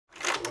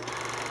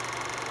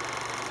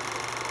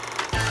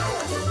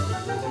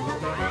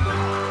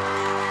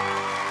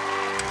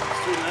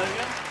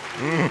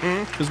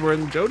Because we're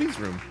in Jody's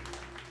room.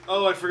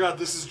 Oh, I forgot.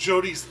 This is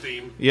Jody's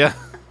theme. Yeah.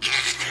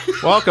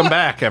 Welcome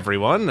back,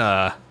 everyone.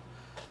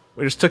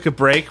 We just took a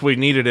break. We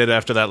needed it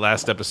after that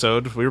last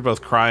episode. We were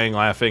both crying,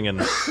 laughing,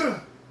 and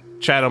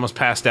Chad almost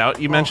passed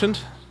out, you mentioned?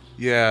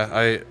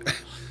 Yeah,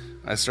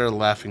 I started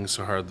laughing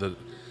so hard that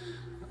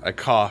I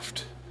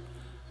coughed,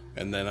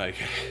 and then I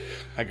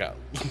got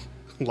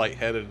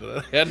lightheaded.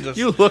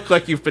 You look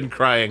like you've been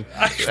crying.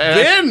 I've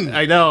been!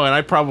 I know, and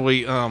I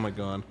probably... Oh, my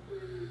God.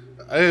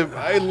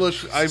 I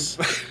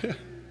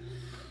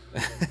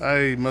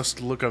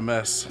must look a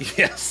mess.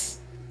 Yes.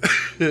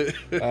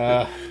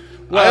 I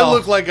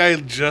look like I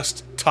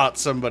just taught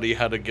somebody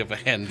how to give a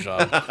hand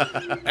job.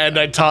 And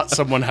I taught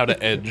someone how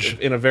to edge.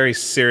 In a very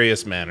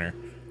serious manner.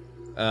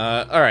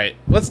 Alright,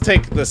 let's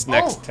take this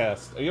next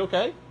test. Are you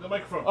okay? The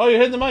microphone. Oh, you're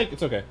hitting the mic.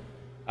 It's okay.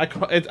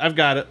 I've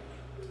got it.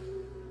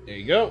 There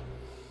you go.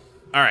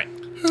 Alright.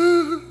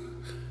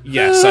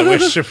 Yes, I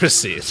wish to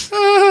proceed.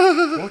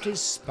 What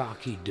is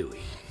Sparky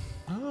doing?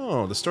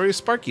 Oh, the story of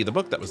Sparky, the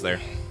book that was there.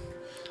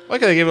 Why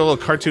can't I give it a little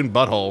cartoon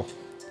butthole?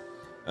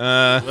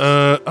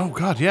 Oh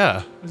God,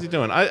 yeah. What's he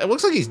doing? It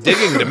looks like he's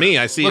digging to me.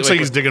 I see. Looks like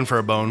he's digging for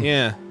a bone.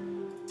 Yeah.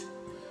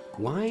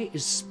 Why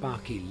is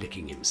Sparky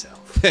licking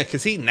himself?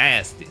 Because he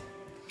nasty.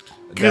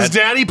 Because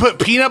Daddy put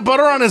peanut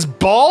butter on his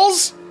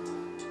balls?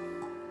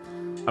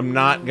 I'm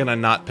not gonna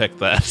not pick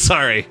that.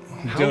 Sorry.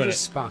 How doing does it.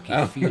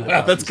 Sparky feel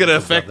about That's his gonna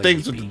little affect brother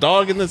things with the Yippee?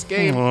 dog in this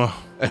game.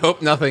 I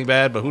hope nothing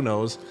bad, but who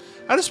knows?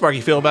 How does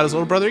Sparky feel about his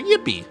little brother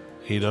Yippee?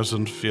 He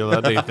doesn't feel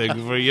anything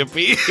for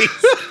Yippee.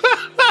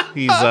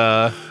 He's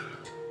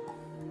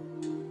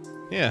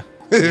yeah.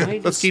 Why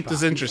does Let's keep this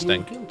Sparky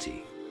interesting. feel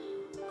guilty?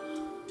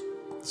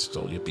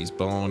 Stole Yippie's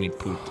bone. He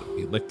pooped.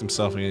 He licked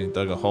himself and he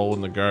dug a hole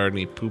in the garden.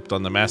 He pooped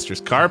on the master's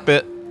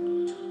carpet.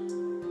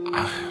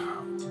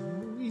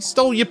 He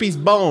stole Yippie's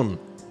bone.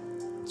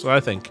 That's what I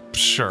think.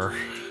 Sure.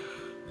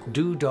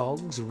 Do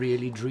dogs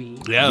really dream?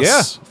 Yes.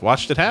 Yeah, I've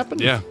watched it happen.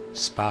 Yeah.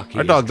 Sparky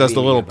Our dog is does the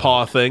dreaming little about-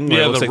 paw thing. Where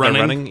Yeah, it looks the like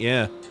they're running. running.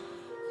 Yeah.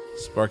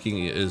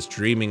 Sparky is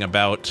dreaming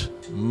about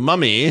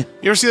Mummy. You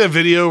ever see that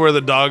video where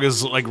the dog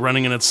is like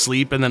running in its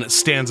sleep and then it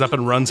stands up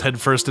and runs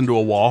headfirst into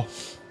a wall?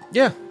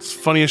 Yeah. It's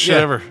the funniest shit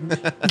Yeah. ever.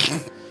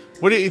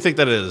 What do you think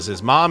that is?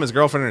 His mom, his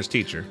girlfriend, or his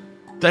teacher?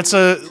 It's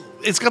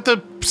got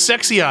the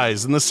sexy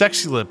eyes and the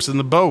sexy lips and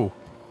the bow.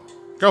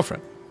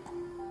 Girlfriend.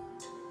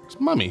 It's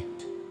Mummy.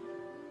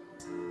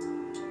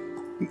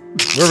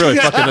 We're really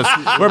fucking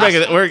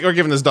this. We're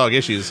giving this dog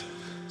issues.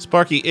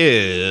 Sparky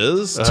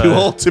is too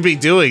old to be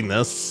doing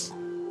this.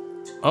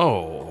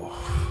 Oh.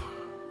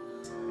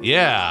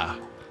 Yeah.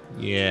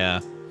 Yeah.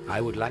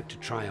 I would like to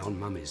try on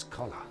Mummy's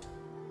collar.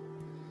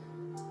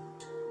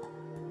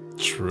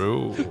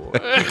 True.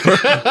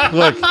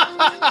 Look,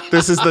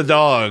 this is the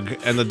dog,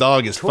 and the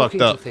dog is Talking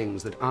fucked up. to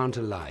things that aren't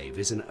alive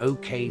is an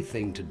okay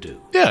thing to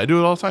do. Yeah, I do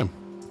it all the time.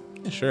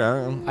 Yeah,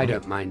 sure. I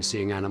don't mind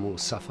seeing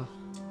animals suffer.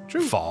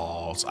 True.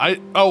 False.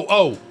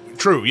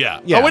 True, yeah.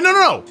 Yeah. Oh, wait,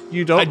 no.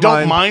 You don't I don't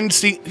mind- mind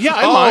seeing... Yeah,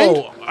 I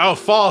mind. Oh,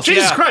 false.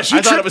 Jesus yeah. Christ, you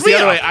I thought it tripped was me the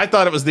other up. way. I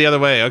thought it was the other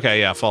way.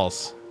 Okay, yeah,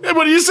 false. Yeah,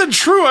 when you said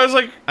true, I was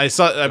like... I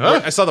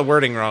saw the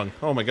wording wrong.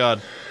 Oh my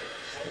god.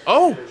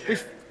 Oh,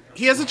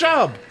 he has a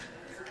job.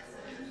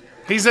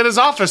 He's at his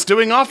office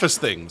doing office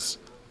things.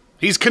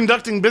 He's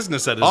conducting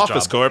business at his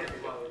Office job. Corp.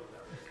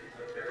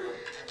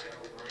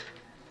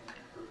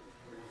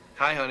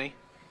 Hi, honey.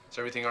 Is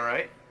everything all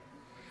right?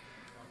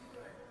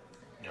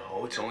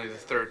 No, it's only the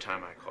third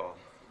time I called.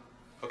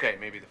 Okay,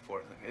 maybe the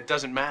fourth. It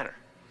doesn't matter.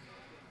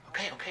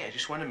 Okay, I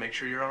just wanted to make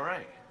sure you're all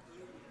right.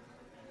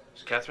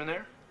 Is Catherine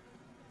there?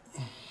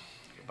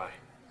 Goodbye.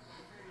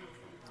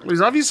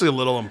 He's obviously a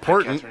little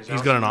important. Catherine, is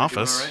He's got an Allison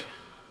doing office. all right?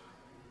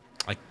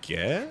 I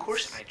guess. Of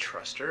course I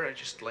trust her. I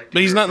just like to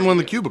But he's hear not in from one of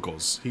the you.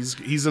 cubicles.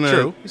 He's in a...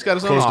 True. He's got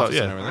his own closed office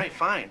yeah. and All everything. right,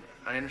 fine.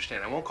 I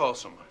understand. I won't call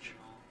so much.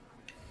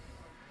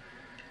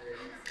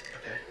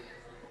 Okay.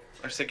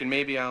 I was thinking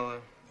maybe I'll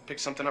pick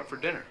something up for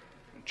dinner.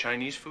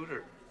 Chinese food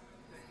or...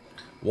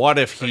 What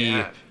if What do you he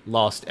have?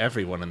 lost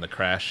everyone in the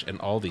crash and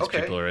all these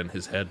Okay. people are in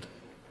his head?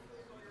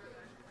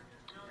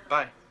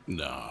 Bye.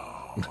 No.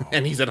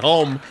 And he's at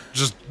home.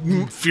 Just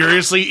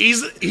furiously...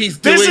 He's This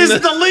doing is the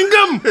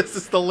lingam! This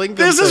is the lingam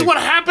This is thing. what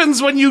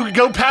happens when you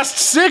go past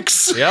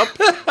 6. Yep.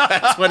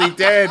 That's what he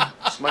did.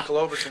 It's Michael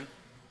Overton.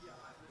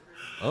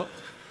 Oh.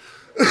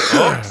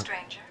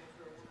 Stranger.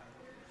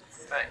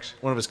 Thanks.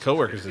 One of his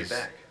coworkers Be is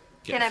back.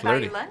 getting Can I buy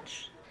flirty. you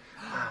lunch?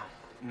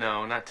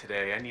 No, not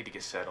today. I need to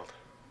get settled.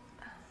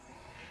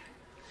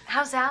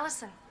 How's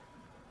Allison?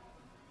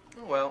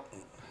 Oh, well,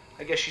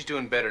 I guess she's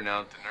doing better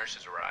now that the nurse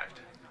has arrived.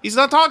 He's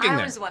not talking I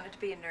there. always wanted to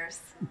be a nurse.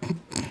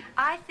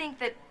 I think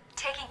that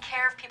taking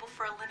care of people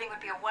for a living would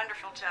be a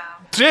wonderful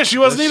job. Yeah, she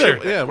wasn't either.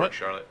 Yeah, Work, what?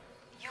 Charlotte.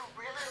 You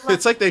really love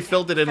It's like they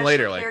filled it in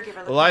professional later. Like,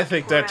 caregiver well, I looking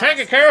think after that poor taking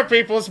Allison. care of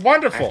people is I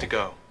wonderful. have to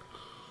go.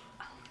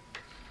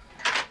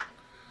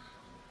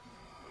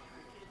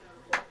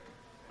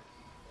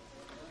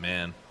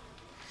 Man,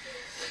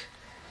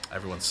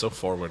 everyone's so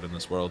forward in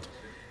this world.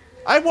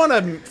 I want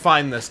to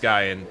find this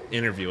guy and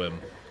interview him.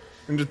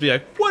 And just be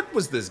like, what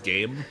was this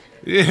game?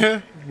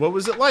 Yeah. What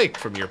was it like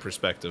from your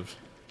perspective?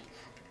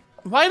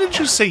 Why did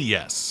you say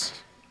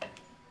yes?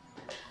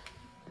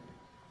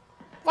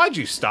 Why'd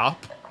you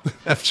stop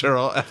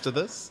after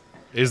this?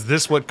 Is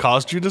this what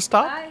caused you to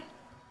stop? Hi.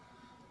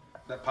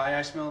 That pie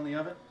I smell in the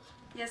oven?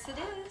 Yes, it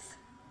is.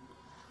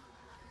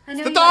 I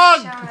know the you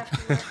dog! have to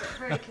shower after work, but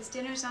hurry, because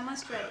dinner's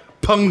almost ready.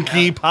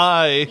 Punky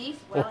pie.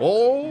 Beef Wellington.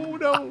 Oh,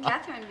 no.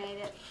 Catherine made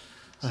it.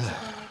 She's a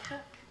family cook.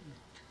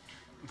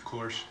 Of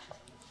course.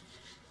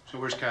 So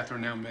where's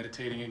Catherine now,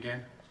 meditating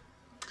again?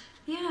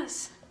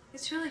 Yes,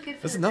 it's really good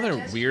for That's the another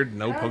digestion. weird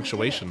no I already did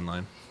punctuation it.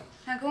 line.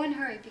 Now go and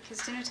hurry, because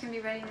dinner's going to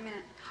be ready in a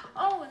minute.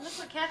 Oh, and look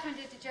what Catherine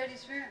did to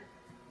Jody's room.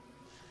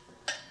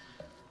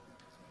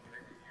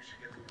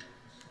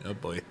 Oh,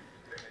 boy.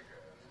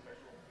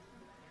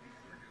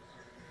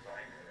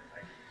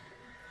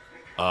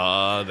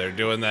 They're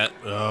doing that.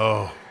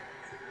 Oh.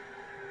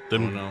 Oh,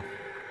 no.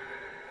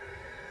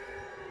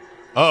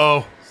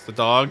 Uh-oh. It's the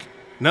dog.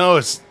 No,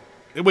 it's...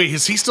 Wait,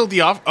 is he still at the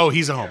off? Oh,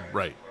 he's at home.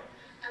 Right.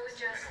 I was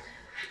just...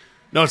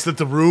 No, it's that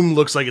the room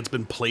looks like it's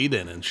been played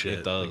in and shit.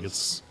 It does. Like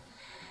it's...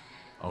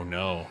 Oh,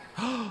 no.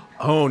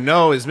 Oh,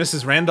 no. Is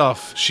Mrs.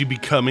 Randolph... She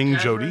becoming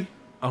Jody?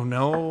 Oh,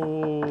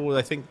 no.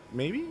 I think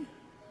maybe?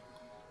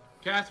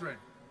 Catherine.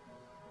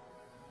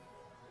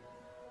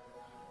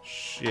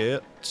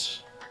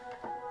 Shit.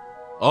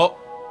 Oh.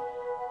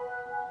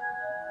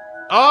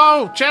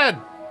 Oh, Chad.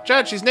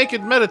 Chad, she's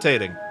naked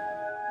meditating.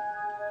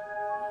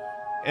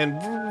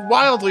 And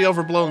wildly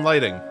overblown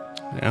lighting.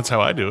 Yeah, that's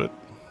how I do it.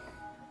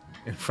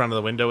 In front of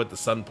the window with the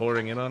sun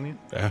pouring in on you.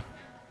 Yeah.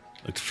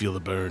 Like to feel the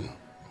burn.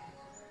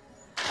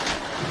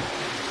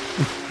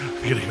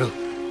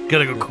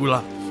 Gotta go cool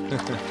off.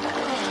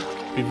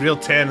 Be real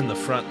tan in the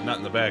front, not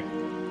in the back.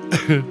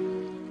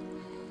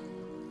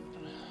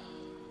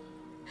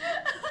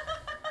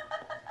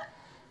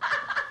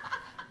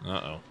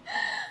 Uh-oh.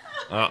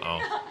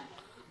 Uh-oh.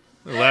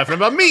 You're laughing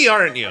about me,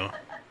 aren't you?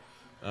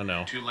 Oh,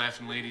 no. Two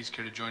laughing ladies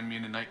care to join me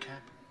in a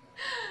nightcap?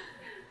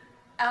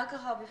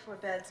 Alcohol before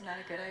bed's not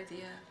a good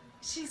idea.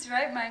 She's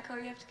right, Michael.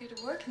 You have to go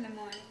to work in the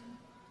morning.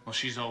 Well,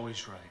 she's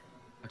always right.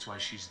 That's why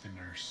she's the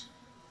nurse.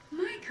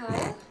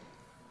 Michael?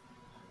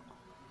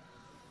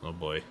 Oh,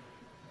 boy.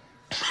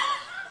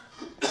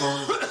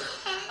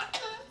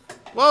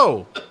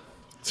 Whoa!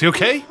 Is he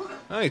okay?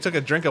 Oh, he took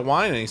a drink of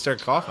wine and he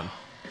started coughing.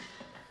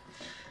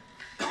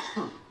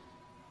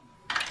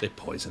 They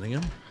poisoning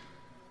him?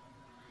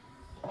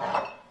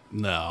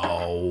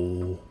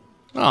 No.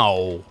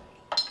 No.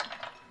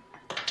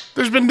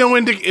 There's been no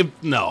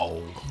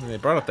No. They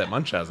brought up that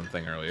Munchausen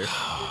thing earlier.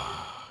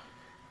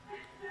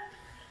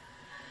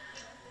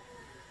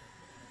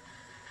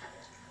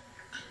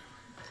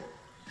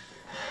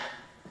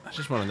 I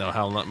just want to know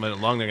how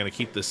long they're going to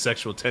keep this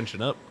sexual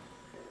tension up.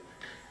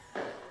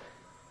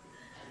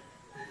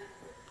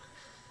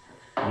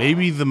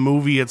 Maybe the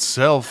movie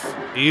itself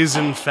is,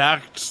 in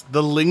fact,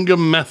 the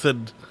Lingam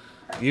method.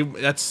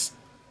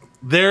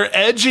 They're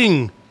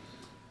edging.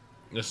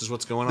 This is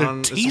what's going They're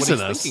on. This is what teasing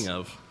he's us. thinking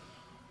of.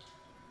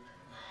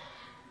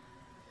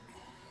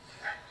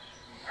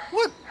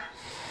 What?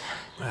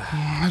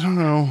 I don't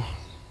know.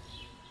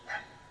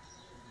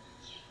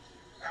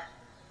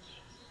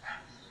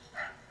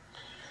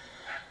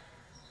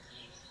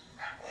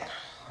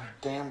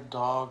 Damn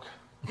dog.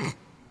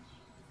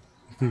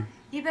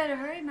 You better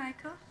hurry,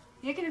 Michael.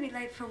 You're going to be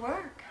late for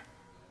work.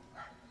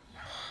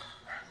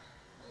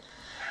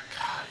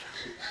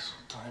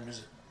 What time is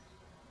it?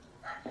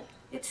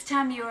 It's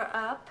time you were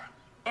up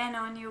and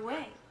on your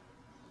way.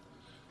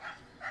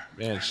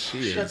 Man,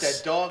 she Shut is.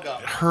 that dog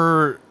up.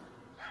 Her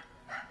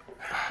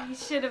You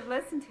should have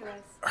listened to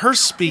us. her Too much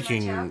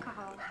speaking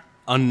alcohol.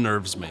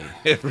 unnerves me.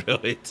 It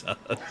really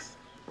does.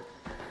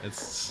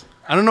 It's.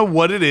 I don't know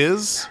what it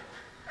is,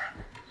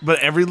 but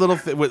every little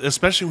thing,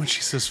 especially when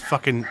she says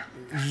 "fucking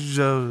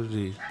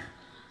Jody,"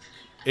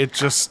 it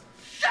just.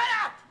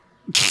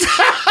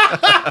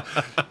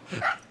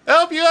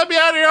 Help you! Let me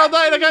out of here all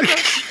night. I got you.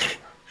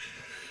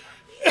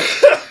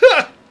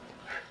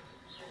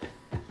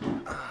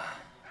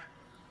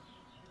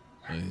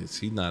 Is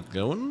he not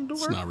going to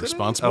work? It's not today?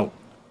 responsible.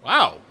 Oh,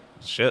 wow!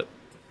 Shit,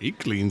 He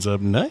cleans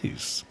up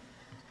nice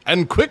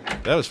and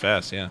quick. that was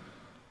fast. Yeah.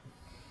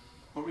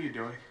 What were you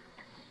doing?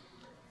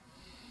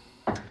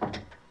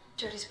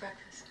 Jody's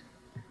breakfast.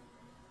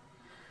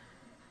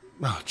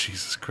 Oh,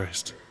 Jesus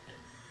Christ.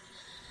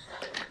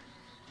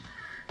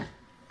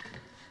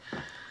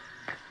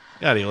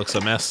 God, he looks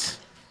a mess.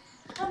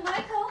 Oh,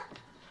 Michael,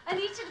 I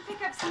need you to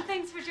pick up some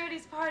things for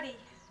Jody's party.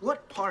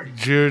 What party?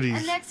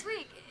 Jody's. Next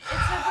week, it's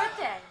her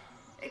birthday.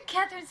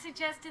 Catherine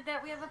suggested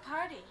that we have a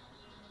party.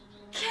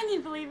 Can you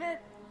believe it?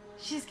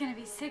 She's gonna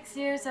be 6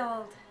 years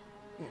old.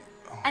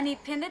 I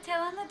need pin to tail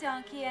on the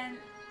donkey and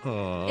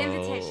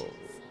invitations.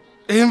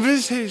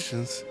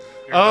 Invitations.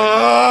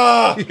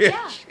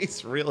 Yeah.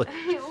 She's really.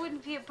 It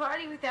wouldn't be a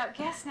party without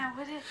guests now,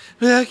 would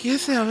it?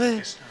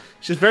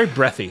 She's very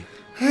breathy.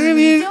 I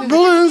need Don't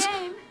balloons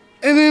forget the game.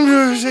 and We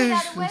figured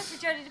out a way invitations.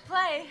 for Jody to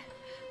play,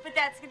 but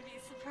that's gonna be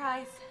a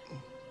surprise.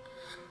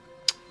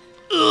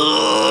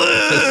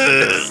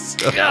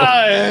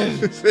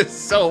 This is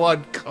so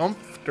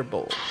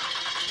uncomfortable.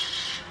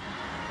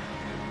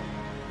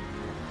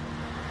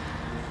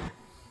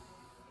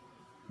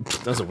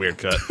 That was a weird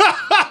cut.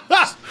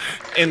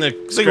 In the I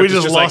think script, we it's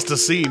just lost like, a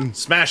scene.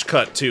 smash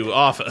cut to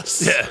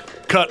Office. Yeah.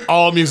 Cut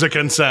all music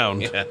and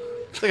sound. Yeah.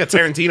 It's like a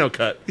Tarantino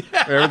cut.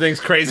 Where everything's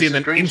crazy and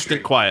then Green instant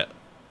Street. quiet.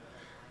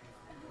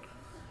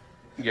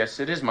 Yes,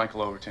 it is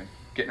Michael Overton.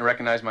 Getting to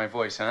recognize my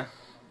voice, huh?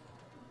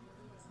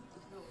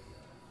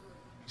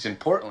 He's in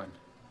Portland.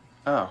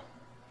 Oh,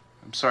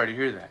 I'm sorry to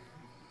hear that.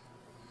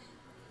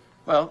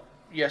 Well,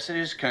 yes, it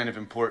is kind of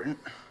important.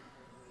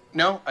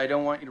 No, I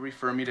don't want you to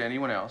refer me to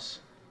anyone else.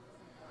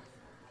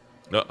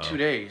 Uh-oh. 2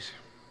 days.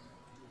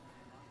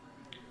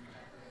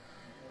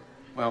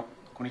 Well,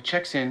 when he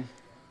checks in,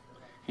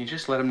 you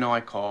just let him know I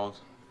called.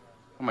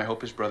 I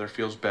hope his brother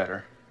feels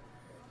better.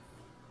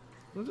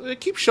 They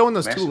keep showing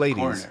those two Massive ladies.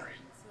 coronary.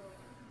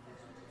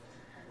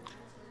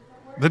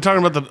 They're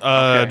talking about the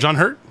Okay. John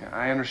Hurt? Yeah,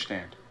 I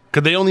understand.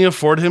 Could they only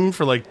afford him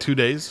for like 2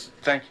 days?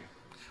 Thank you.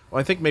 Well,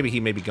 I think maybe he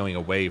may be going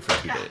away for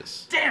 2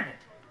 days. Damn it!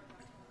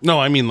 No,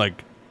 I mean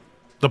like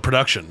the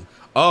production.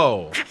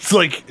 Oh. It's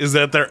like, is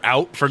that they're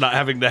out for not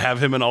having to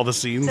have him in all the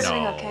scenes? Is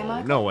everything okay, No,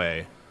 Michael? no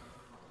way.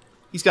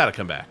 He's got to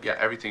come back. Yeah,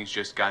 everything's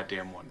just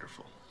goddamn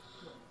wonderful.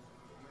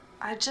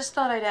 I just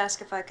thought I'd ask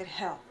if I could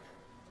help.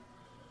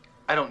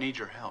 I don't need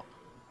your help.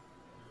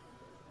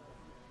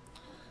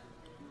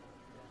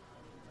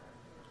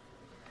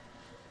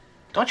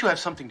 Don't you have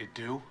something to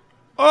do?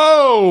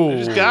 Oh!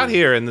 I just got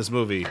here in this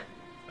movie.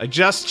 I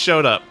just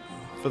showed up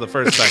for the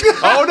first time.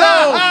 Oh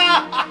no!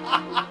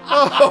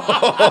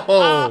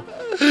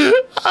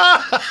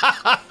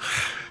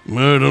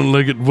 I don't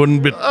like it one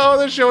bit. Oh,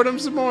 they're showing him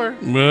some more.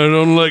 I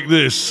don't like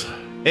this.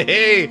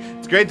 Hey,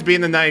 it's great to be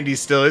in the 90s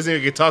still, isn't it?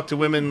 You can talk to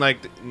women like...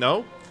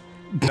 No?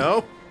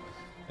 No?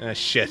 Ah,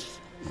 shit.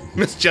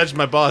 Misjudged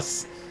my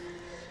boss.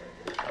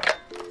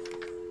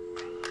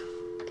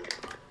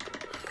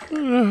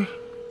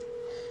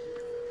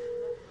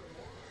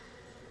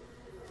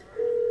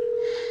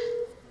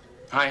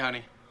 Hi,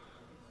 honey.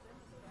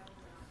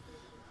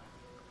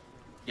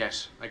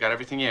 Yes, I got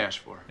everything you asked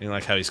for. You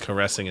like how he's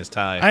caressing his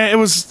tie.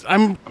 I'm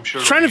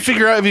sure trying to it'll be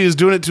figure out if he was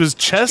doing it to his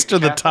chest or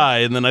the Catherine? tie,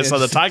 and then I saw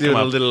the tie come Doing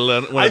a up. little,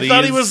 one I of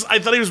thought these.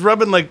 he was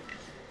rubbing like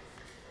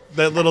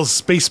that little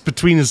space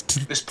between his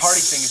teeth. This party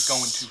thing is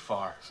going too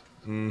far.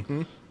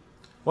 Whoa.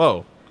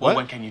 Well, What?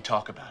 when can you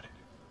talk about it?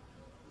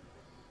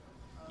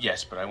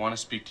 Yes, but I want to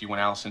speak to you when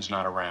Allison's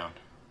not around.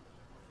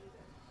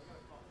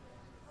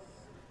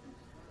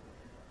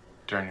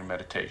 During your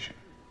meditation.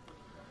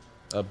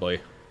 Oh,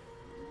 boy.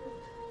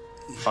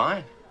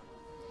 Fine.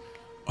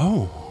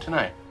 Oh.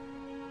 Tonight.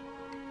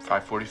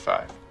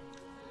 5:45.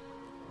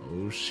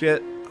 Oh,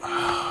 shit.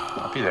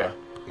 I'll be there.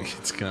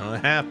 It's gonna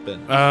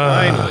happen.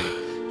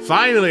 Finally.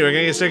 Finally, we're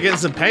gonna start getting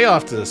some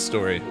payoff to this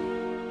story.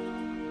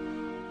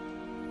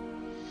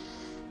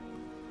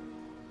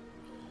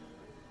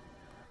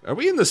 Are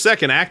we in the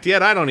second act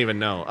yet? I don't even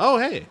know. Oh,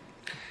 hey.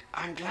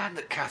 I'm glad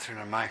that Catherine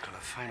and Michael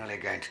are finally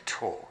going to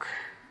talk.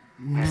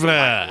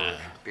 Blah.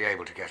 Be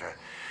able to get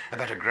a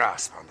better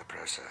grasp on the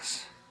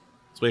process.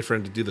 Let's wait for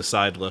him to do the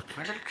side look.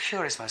 I'm a little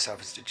curious myself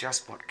as to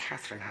just what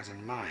Catherine has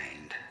in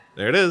mind.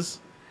 There it is.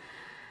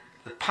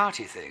 The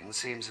party thing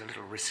seems a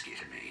little risky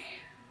to me.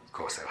 Of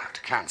course, they'll have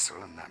to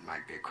cancel, and that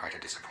might be quite a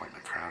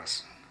disappointment for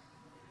Allison.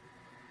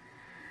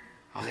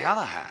 On the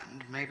other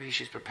hand, maybe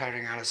she's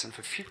preparing Allison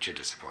for future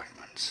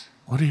disappointments.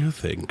 What do you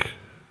think?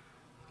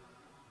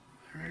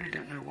 I really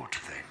don't know what to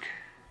think.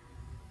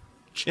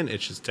 Chin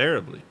itches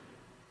terribly.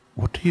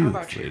 What do you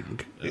about you?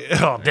 think?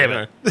 Oh, damn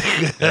it.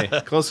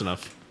 Hey, close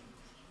enough.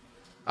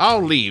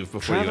 I'll leave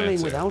before you Traveling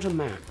answer. without a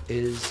map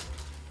is...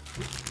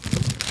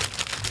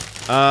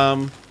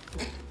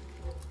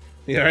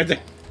 Yeah, right there.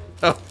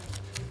 Oh,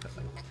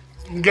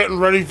 I'm getting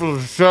ready for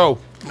the show.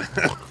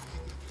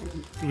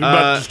 We're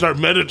about to start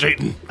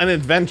meditating. an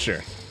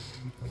adventure.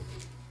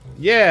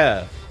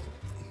 Yeah.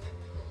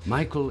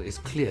 Michael is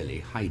clearly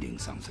hiding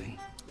something.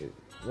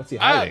 What's he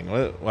hiding?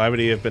 Why would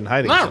he have been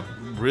hiding? Not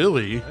something?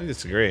 really. I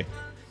disagree.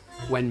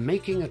 When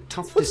making a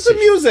tough What's the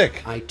decision,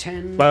 music? I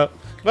tend... But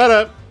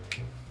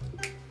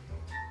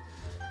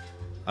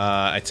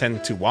I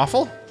tend to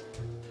waffle.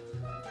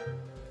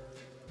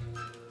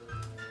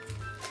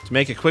 To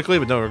make it quickly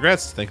with no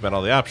regrets, to think about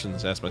all the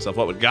options, ask myself,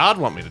 what would God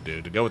want me to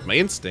do? To go with my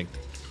instinct.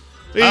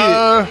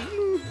 What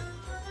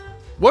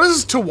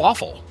is to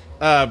waffle?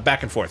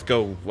 Back and forth.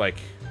 Go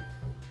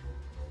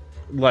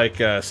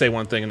say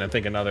one thing and then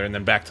think another, and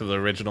then back to the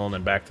original, and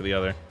then back to the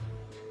other.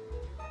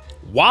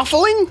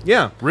 Waffling?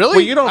 Yeah. Really?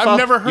 Well, you don't. I've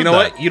never heard You know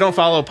that. what? You don't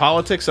follow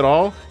politics at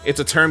all. It's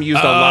a term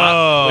used a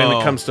lot when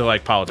it comes to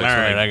like politics. All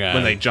when right, I got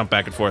when it. they jump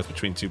back and forth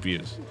between two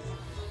views.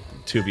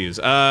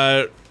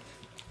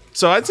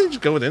 So I'd say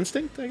just go with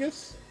instinct, I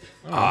guess.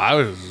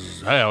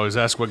 I always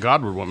ask what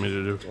God would want me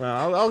to do.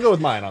 Well, I'll go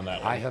with mine on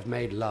that I one. have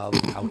made love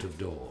out of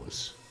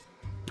doors.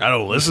 I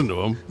don't listen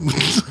to him.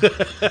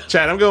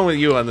 Chad, I'm going with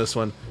you on this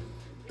one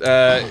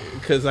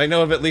because I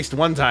know of at least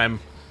one time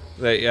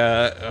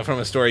that from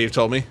a story you've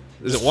told me.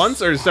 Is it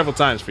once or several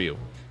times for you?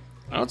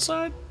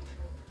 Outside?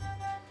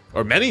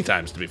 Or many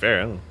times, to be fair.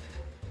 I don't know.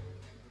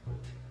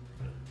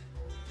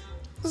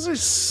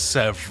 There's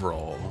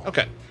several.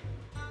 Okay.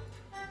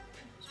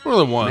 More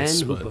than once.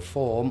 Men who But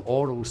perform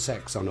oral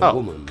sex on a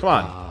woman come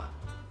on. are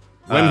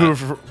men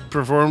who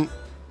perform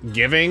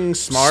Giving,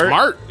 smart.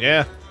 Smart.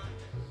 Yeah.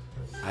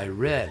 I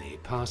rarely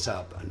pass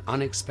up an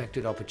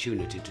unexpected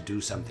opportunity to do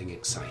something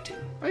exciting.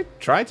 I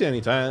try to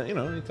anytime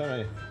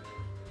I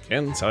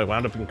can. That's how I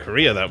wound up in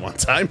Korea that one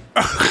time.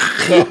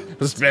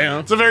 it's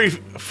a very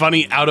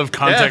funny, out of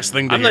context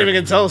thing to I'm hear. not even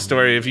going to tell a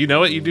story. If you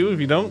know it, you do. If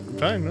you don't,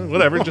 fine.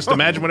 Whatever. Just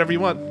imagine whatever you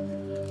want.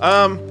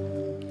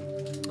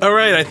 All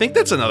right. I think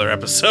that's another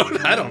episode.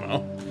 I don't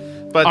know.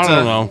 But I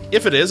don't know.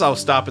 If it is, I'll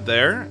stop it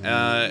there.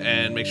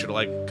 And make sure to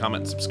like,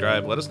 comment, and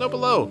subscribe. Let us know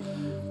below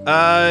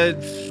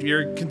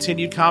your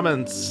continued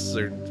comments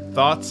or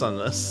thoughts on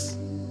this.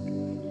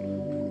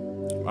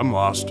 I'm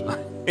lost.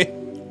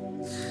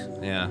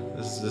 Yeah,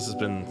 this has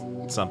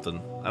been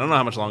something. I don't know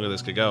how much longer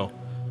this could go.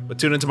 But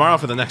tune in tomorrow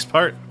for the next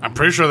part. I'm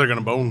pretty sure they're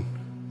gonna bone.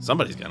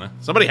 Somebody's gonna.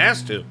 Somebody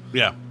has to.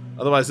 Yeah.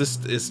 Otherwise,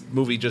 this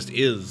movie just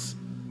is.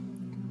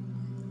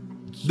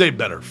 They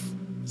better.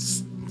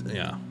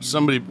 Yeah.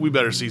 We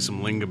better see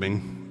some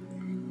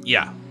lingaming.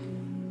 Yeah.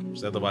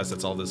 So otherwise,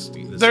 that's all this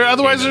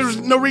Otherwise, game is. there's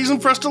no reason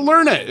for us to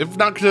learn it, if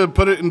not to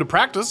put it into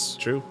practice.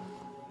 True.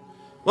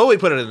 Well, we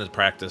put it into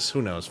practice.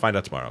 Who knows? Find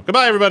out tomorrow.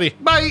 Goodbye, everybody.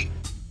 Bye.